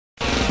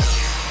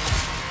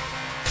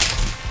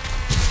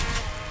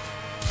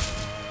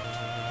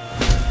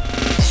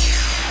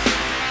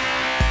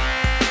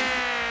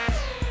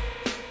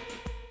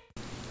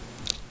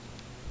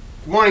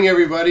Morning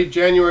everybody,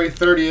 January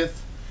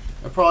 30th.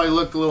 I probably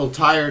look a little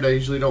tired. I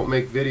usually don't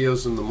make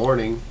videos in the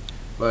morning,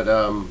 but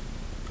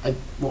I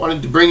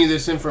wanted to bring you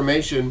this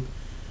information.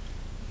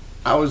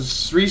 I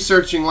was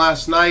researching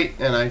last night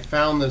and I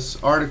found this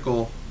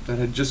article that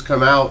had just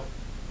come out,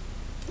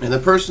 and the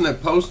person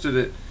that posted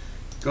it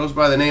goes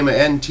by the name of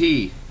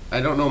NT.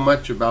 I don't know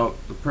much about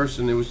the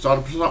person. It was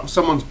on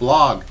someone's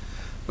blog,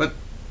 but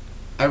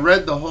I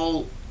read the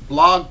whole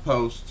blog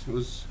post. It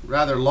was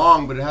rather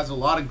long, but it has a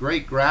lot of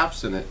great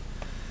graphs in it,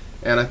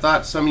 and I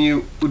thought some of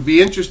you would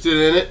be interested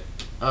in it,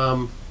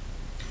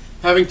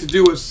 having to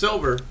do with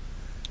silver.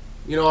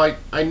 You know,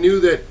 I knew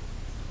that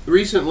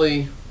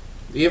recently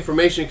the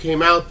information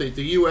came out that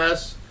the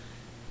US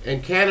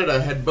and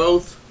Canada had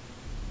both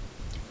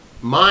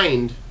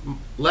mined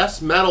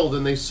less metal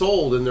than they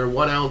sold in their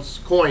 1-ounce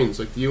coins,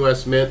 like the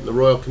US Mint and the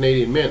Royal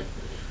Canadian Mint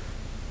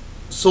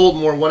sold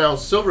more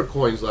 1-ounce silver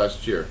coins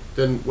last year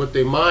than what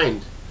they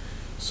mined.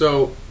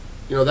 So,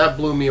 you know, that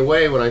blew me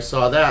away when I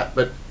saw that.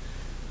 But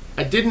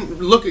I didn't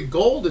look at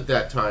gold at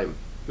that time.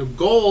 The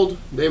gold,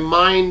 they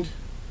mined,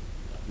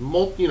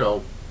 you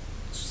know,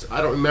 I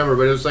don't remember,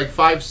 but it was like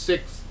 5,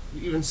 6,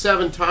 even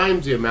 7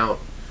 times the amount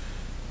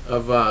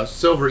of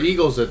silver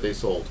eagles that they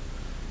sold.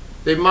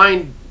 They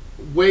mined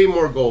way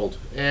more gold,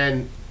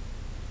 and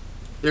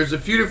there's a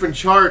few different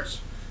charts.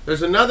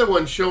 There's another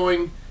one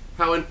showing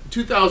how in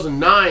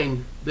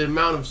 2009 the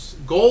amount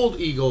of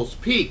gold eagles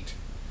peaked,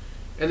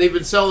 and they've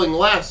been selling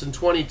less in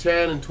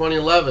 2010 and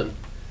 2011.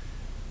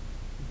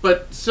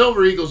 But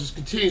silver eagles just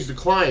continues to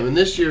climb, and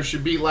this year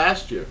should beat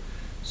last year.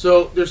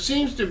 So there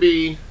seems to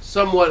be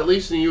somewhat, at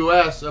least in the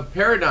US, a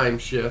paradigm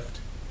shift,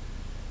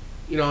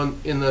 you know,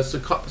 in the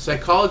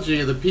psychology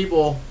of the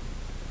people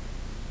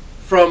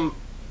from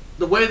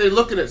the way they're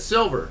looking at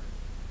silver.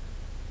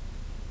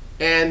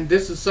 And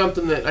this is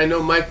something that I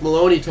know Mike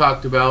Maloney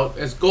talked about.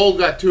 As gold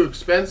got too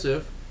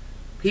expensive,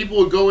 people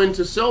would go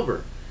into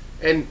silver.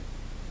 And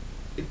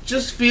it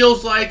just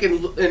feels like,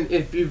 and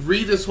if you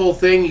read this whole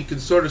thing, you can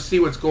sort of see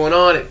what's going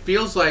on. It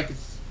feels like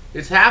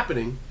it's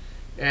happening.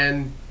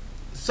 And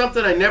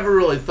something I never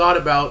really thought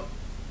about,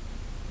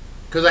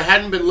 because I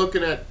hadn't been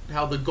looking at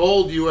how the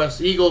gold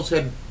US Eagles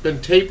had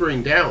been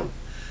tapering down.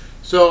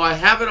 So I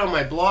have it on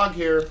my blog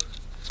here.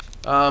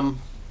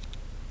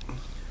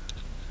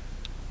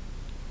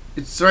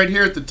 It's right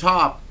here at the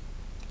top,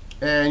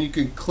 and you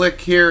can click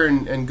here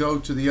and go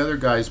to the other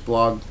guy's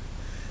blog.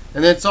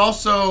 And it's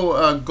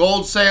also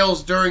gold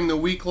sales during the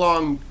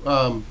week-long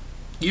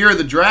Year of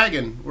the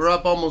Dragon. We're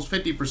up almost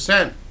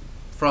 50%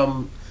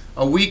 from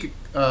a week,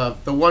 the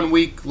 1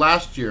 week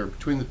last year,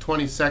 between the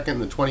 22nd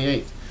and the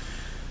 28th.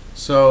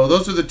 So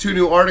those are the 2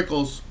 new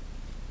articles.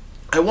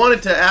 I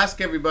wanted to ask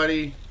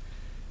everybody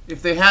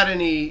if they had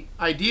any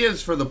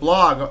ideas for the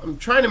blog. I'm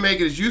trying to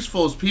make it as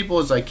useful as people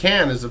as I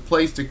can, as a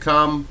place to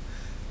come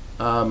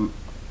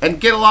and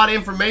get a lot of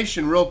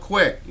information real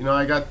quick. You know,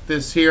 I got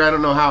this here. I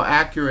don't know how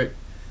accurate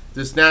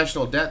this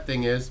national debt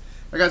thing is.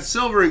 I got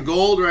silver and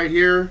gold right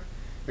here.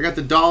 I got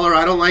the dollar.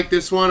 I don't like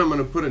this one. I'm going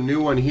to put a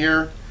new one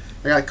here.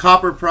 I got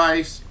copper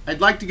price.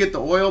 I'd like to get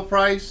the oil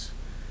price.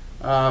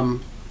 I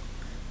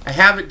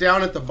have it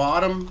down at the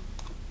bottom,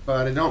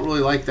 but I don't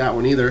really like that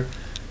one either.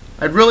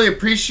 I'd really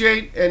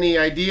appreciate any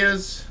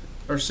ideas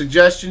or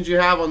suggestions you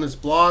have on this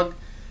blog,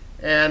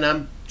 and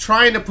I'm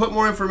trying to put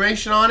more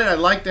information on it. I'd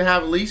like to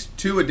have at least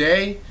 2 a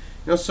day, you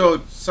know, so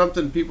it's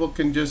something people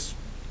can just,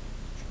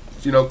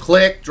 you know,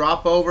 click,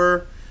 drop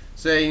over,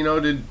 say, you know,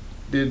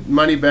 did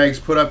Moneybags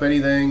put up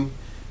anything?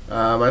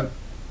 I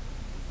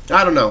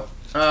don't know.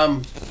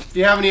 If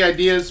you have any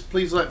ideas,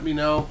 please let me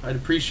know. I'd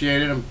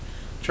appreciate it. I'm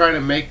trying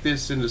to make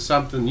this into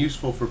something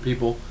useful for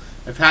people.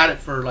 I've had it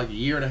for like a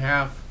year and a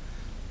half.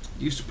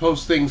 Used to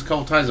post things a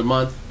couple times a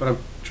month, but I'm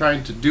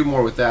trying to do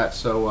more with that.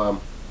 So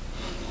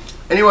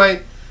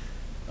anyway,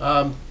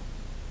 a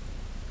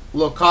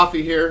little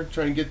coffee here,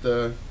 trying to get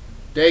the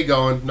day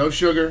going. No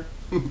sugar.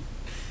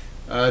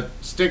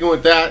 Sticking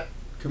with that,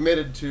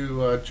 committed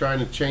to trying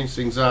to change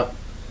things up.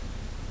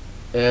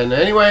 And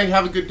anyway,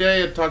 have a good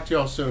day. I'll talk to you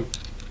all soon.